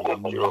Jesus. In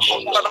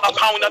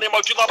the name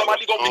of Jesus,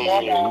 Almighty God, in the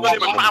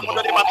name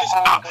of Jesus.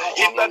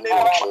 In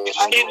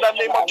the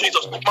name of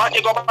Jesus.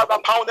 Mighty God, I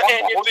pound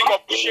anything of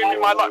shame in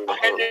my life.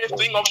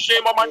 Anything of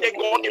shame, Almighty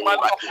God, in my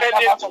life.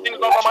 Anything,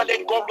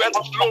 Almighty God, where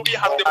the glory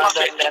has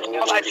departed.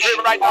 I pray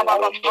right now,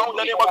 in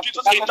the name of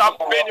Jesus, in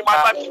my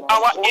life,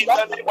 power in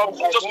the name of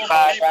Jesus.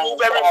 Remove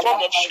every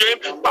form of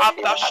shame,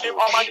 Father, shame,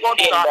 oh my God,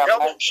 in our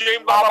health,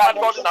 shame, Lord, oh my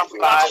God, in our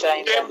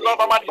finances, shame, Lord,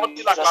 oh my God,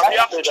 in our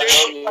career,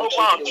 shame, oh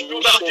my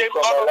children, shame,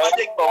 Lord, oh my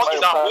God, in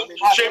our home,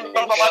 shame,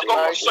 Lord, oh my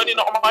God, concerning,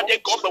 oh my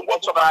God, the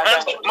works of our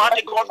hands,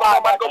 mighty God, oh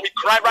my God, we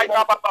cry right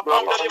now, but the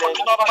name of Jesus,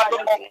 oh my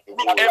God,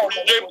 root every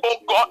shame, oh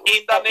God,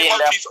 in the name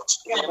of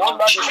Jesus. In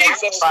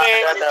Jesus'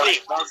 name, we pray.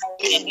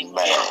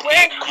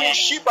 When Queen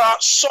Sheba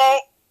saw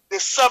the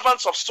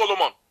servants of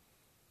Solomon,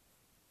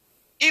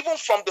 even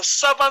from the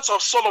servants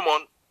of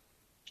Solomon,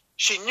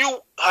 she knew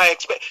her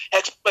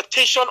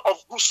expectation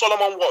of who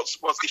Solomon was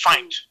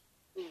defined.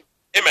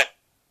 Amen.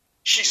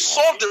 She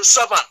saw the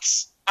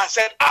servants and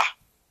said,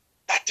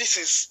 that this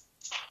is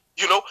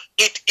You know,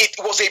 it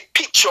was a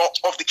picture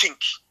of the king.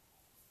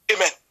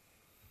 Amen.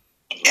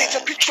 It's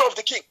a picture of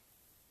the king.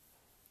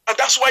 And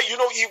that's why, you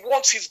know, he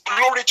wants his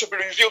glory to be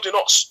revealed in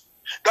us.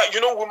 That,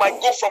 you know, we might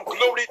go from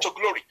glory to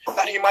glory.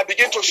 That he might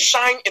begin to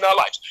shine in our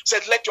lives.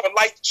 Said, let your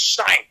light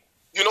shine.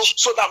 You know,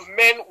 so that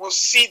men will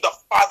see the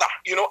Father,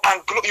 you know,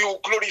 and you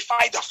will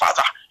glorify the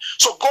Father.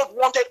 So God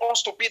wanted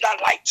us to be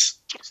that light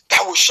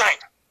that will shine.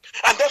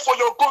 And therefore,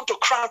 you're going to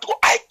cry to God,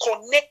 I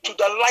connect to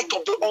the light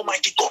of the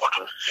Almighty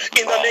God.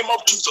 In the name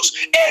of Jesus.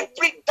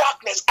 Every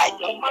darkness, I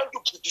command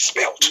you to be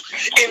dispelled.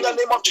 In the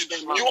name of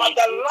Jesus. You are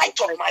the light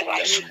of my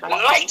life.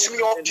 Light me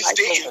up this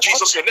day in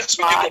Jesus' name. Let's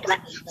begin to pray.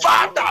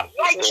 Father,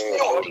 light me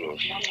up.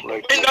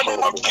 In the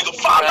name of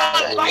Jesus.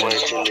 Father, light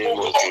me up.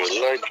 In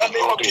the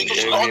name of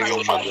Jesus. Lord,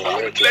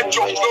 let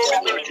your glory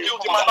be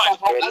revealed in my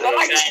life.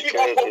 Light me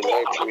up, oh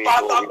God.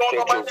 Father, Lord,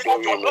 Almighty God,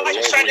 your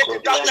light shining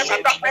in darkness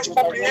and darkness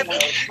comprehend.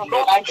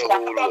 Lord,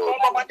 Father, Lord,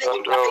 Almighty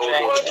God,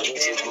 your word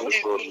is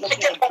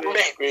taken up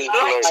men.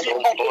 Light me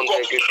up, oh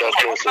God.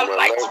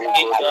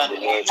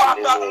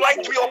 Father, light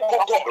me up,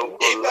 oh God.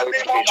 In the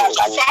name of Jesus.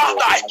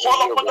 Father, I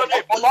call upon your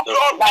name.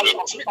 Lord,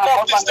 light me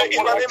up this day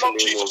in the name of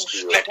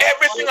Jesus. Let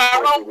everything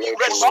around me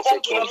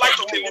respond to the light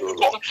of the living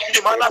God.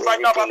 In my life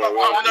right now,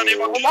 in the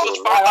name of Jesus,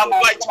 Father,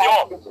 light me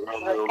up.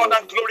 God,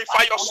 and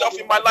glorify yourself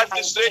in my life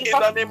this day in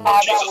the name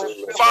of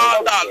Jesus.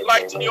 Father,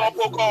 light me up,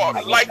 oh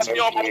God. Light me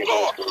up, oh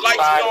God.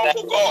 Light me up,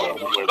 oh God.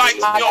 Light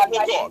me up,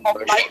 oh God.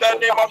 In the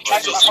name of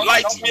Jesus,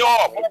 light me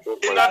up.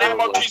 In the name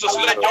of Jesus,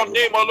 let your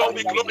name alone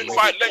be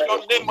glorified. Let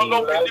your name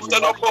alone be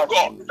lifted up, oh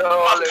God. In the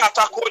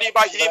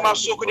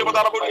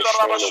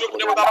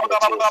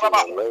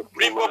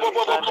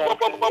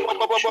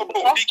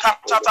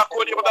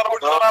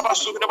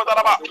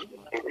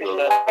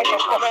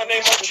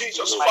name of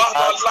Jesus,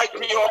 Father, light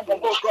me up,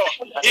 oh God.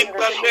 In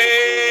the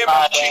name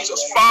of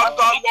Jesus,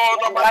 Father, Lord,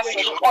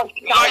 Almighty God,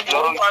 light me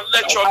up and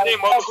let your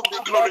name alone be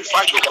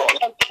glorified, oh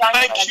God.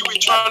 Thank you,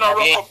 eternal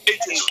rock of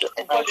ages.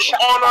 We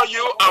honor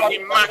you and we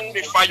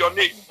magnify your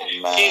name.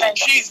 In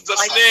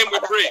Jesus' name we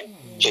pray.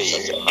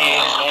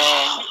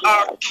 We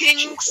are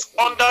kings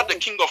under the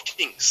King of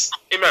Kings.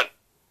 Amen.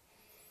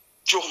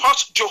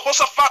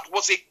 Jehoshaphat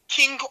was a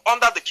king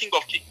under the King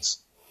of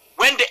Kings.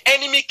 When the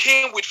enemy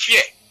came with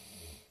fear,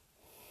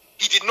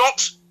 he did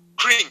not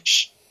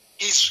cringe.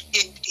 His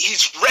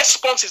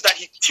response is that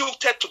he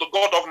tilted to the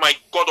God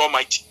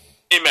Almighty.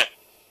 Amen.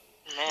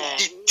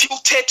 He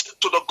tilted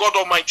to the God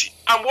Almighty.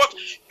 And what,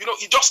 you know,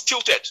 he just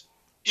tilted.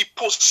 He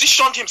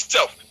positioned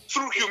himself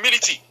through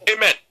humility.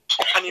 Amen.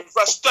 And in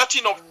verse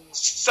 13 of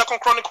 2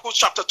 Chronicles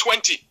chapter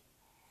 20,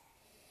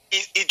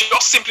 he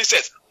just simply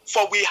says,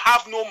 for we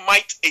have no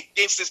might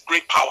against this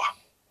great power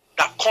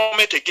that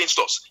cometh against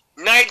us.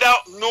 Neither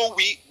know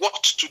we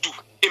what to do.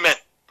 Amen.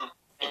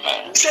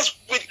 He says,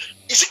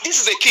 this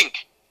is a king.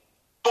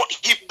 But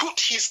he put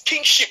his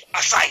kingship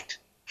aside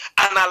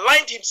and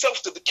aligned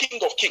himself to the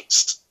King of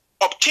Kings.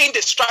 Obtained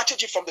a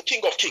strategy from the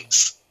King of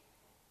Kings,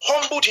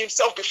 humbled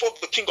himself before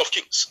the King of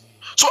Kings.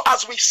 So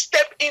as we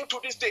step into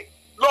this day,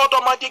 Lord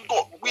Almighty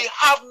God, we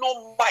have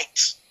no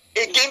might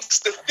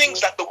against the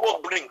things that the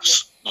world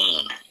brings.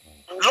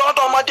 Lord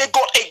Almighty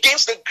God,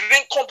 against the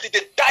great company,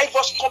 the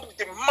diverse company,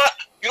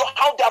 you know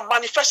how they are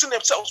manifesting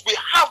themselves. We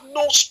have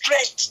no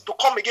strength to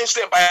come against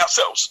them by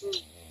ourselves.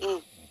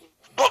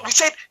 But we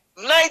said,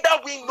 neither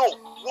we know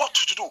what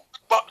to do,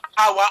 but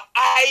our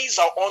eyes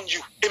are on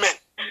you. Amen.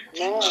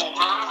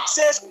 It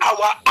says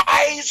our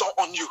eyes are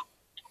on you.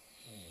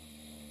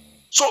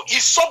 So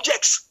his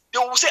subjects, they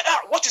will say,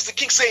 what is the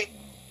king saying?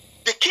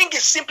 The king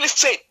is simply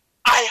saying,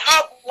 I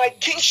have my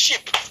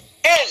kingship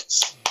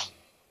ends.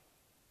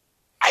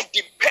 I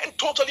depend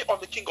totally on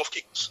the King of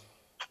Kings.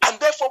 And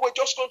therefore we're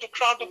just going to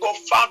crown to God,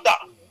 Father,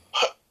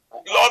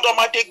 Lord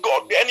Almighty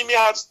God, the enemy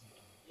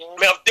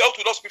may have dealt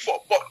with us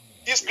before, but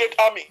this great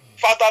army,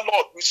 Father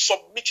Lord, we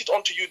submit it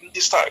unto you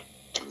this time.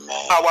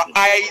 Our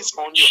eyes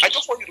on you. I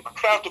just want you to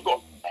cry out to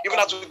God. Even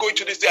as we go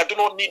into this day, I do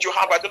not need your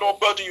help. I don't know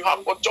what burden you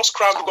have, but just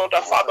cry out to God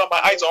that, Father, my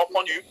eyes are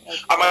upon you.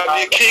 I might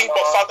be a king,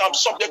 but Father, I'm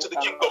subject to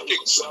the King of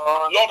Kings.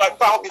 Lord, I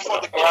bow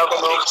before the King of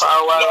Kings.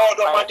 Lord,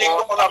 Almighty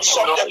God, I'm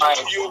subject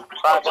to you.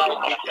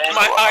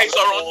 My eyes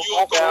are on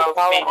you, God.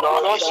 My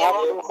eyes are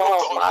on you,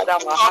 God. I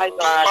can't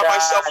do it by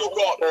myself, oh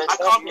God. I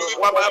can't do it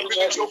by my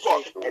ability, oh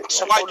God. That's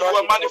why you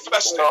were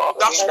manifesting.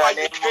 That's why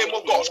you came,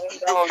 oh God.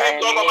 You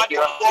came, Lord Almighty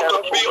God, to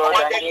be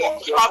Almighty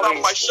God, Father,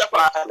 my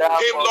shepherd. You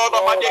came, Lord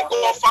Almighty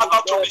God, Father,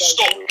 to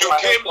restore. You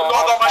came,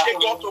 Lord Almighty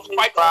God, to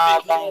fight for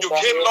me. You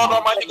came, Lord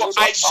Almighty God,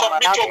 I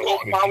submit, oh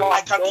God.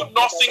 I can do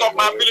nothing of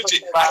my ability.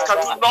 I can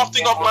do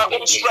nothing of my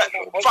own strength.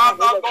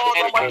 Father, Lord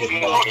Almighty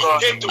God, you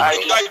came to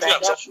bring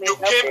guidance. You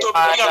came to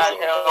bring an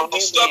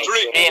undisturbed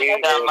reign.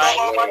 Lord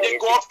Almighty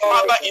God,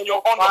 Father, in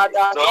your honor.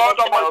 Lord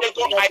Almighty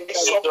God, I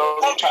submit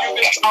unto you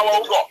this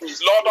hour, oh God.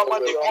 Lord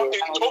Almighty God,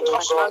 in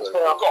total surrender,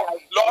 oh God.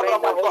 Lord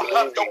Almighty God,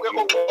 have your way,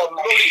 oh God.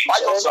 Glorify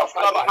yourself,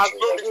 Father.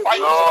 Glorify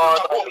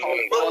yourself.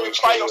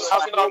 Glorify yourself.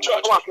 yourself in our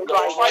church.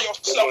 Glorify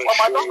yourself,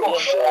 Almighty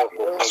God.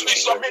 As we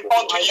submit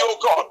unto you,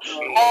 God.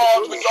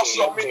 Lord, we just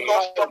submit,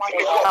 Lord,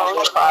 Almighty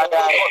God.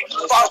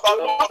 Father,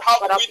 Lord, how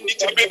we need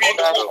to be in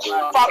the book.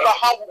 Father,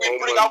 how we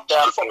bring out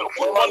from the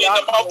good money in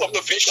the mouth of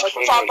the fish.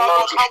 Father,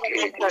 Lord, how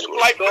we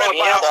multiply bread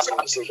by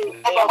ourselves.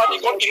 Lord Almighty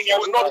God, if you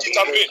will not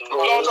intervene,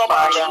 Lord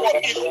Almighty God,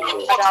 if you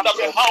will not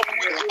intervene, how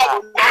will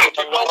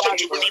the mountain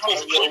to be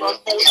removed? You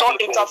will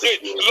not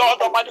intervene,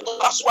 Lord Almighty God.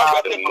 That's why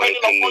we're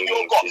depending upon you,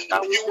 God.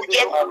 You will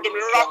get the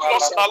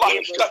miraculous in our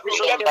life. That you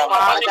will get the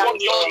Almighty God,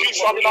 the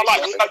unusual in our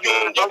life. That you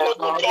will get the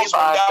doors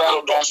from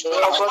down doors.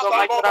 Lord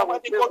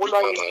Almighty God,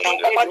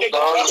 Almighty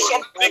God, there's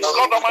some things,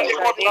 Lord Almighty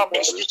God, in our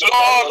midst.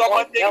 Lord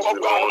Almighty God,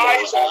 our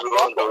eyes on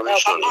God,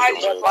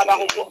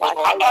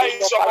 our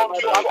eyes upon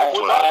you, God.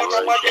 Lord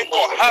Almighty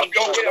God, have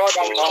your way.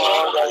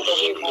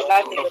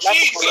 In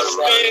Jesus'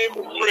 name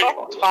we pray.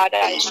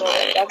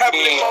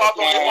 Heavenly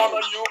Father, we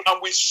honor you and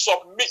we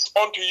submit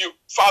unto you.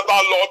 Father,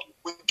 Lord,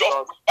 we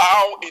just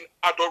bow in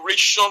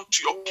adoration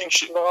to your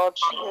kingship.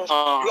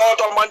 Lord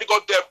Almighty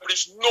God, there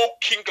is no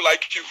king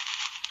like you.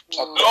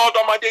 Lord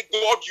Almighty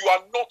God, you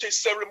are not a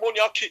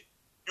ceremonial king.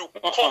 You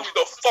come with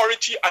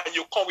authority and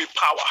you come with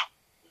power.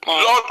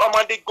 Lord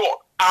Almighty God,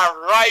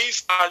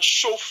 arise and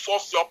show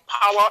forth your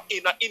power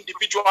in our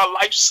individual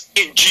lives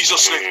in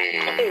Jesus'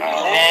 name.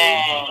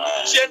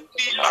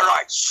 Gently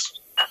arise.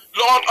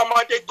 Lord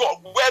Almighty God,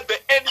 where the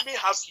enemy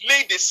has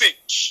laid a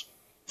siege,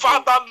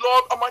 Father,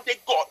 Lord Almighty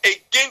God,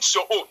 against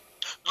your own.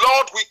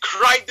 Lord, we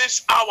cry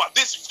this hour,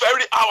 this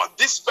very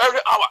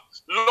hour.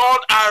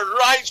 Lord,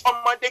 arise,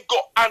 Almighty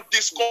God, and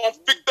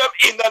disconflict them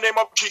in the name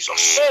of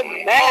Jesus.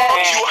 Amen. Lord,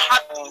 you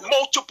had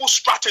multiple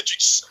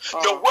strategies.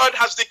 Your word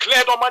has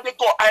declared, Almighty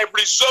God, I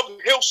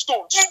reserve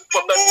hailstones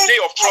for the day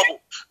of trouble.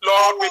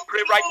 Lord, we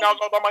pray right now,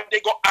 Lord Almighty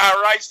God,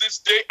 arise this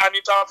day and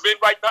intervene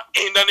right now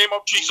in the name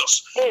of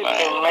Jesus. Amen.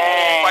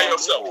 By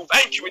yourself.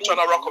 Thank you,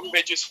 eternal rock of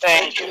ages.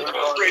 Thank you for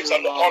the praise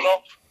and the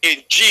honor.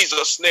 In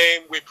Jesus'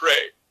 name we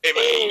pray.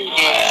 Amen.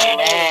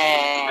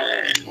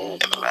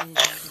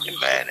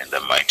 Amen. In the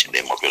mighty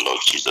name of the Lord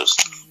Jesus,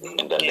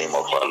 in the name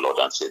of our Lord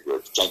and Savior.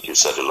 Thank you,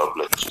 sir. The Lord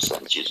bless you,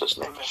 in Jesus'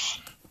 name.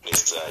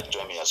 Please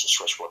join me as we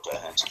stretch forth our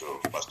hands to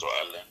Pastor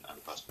Allen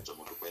and Pastor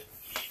Mudupe.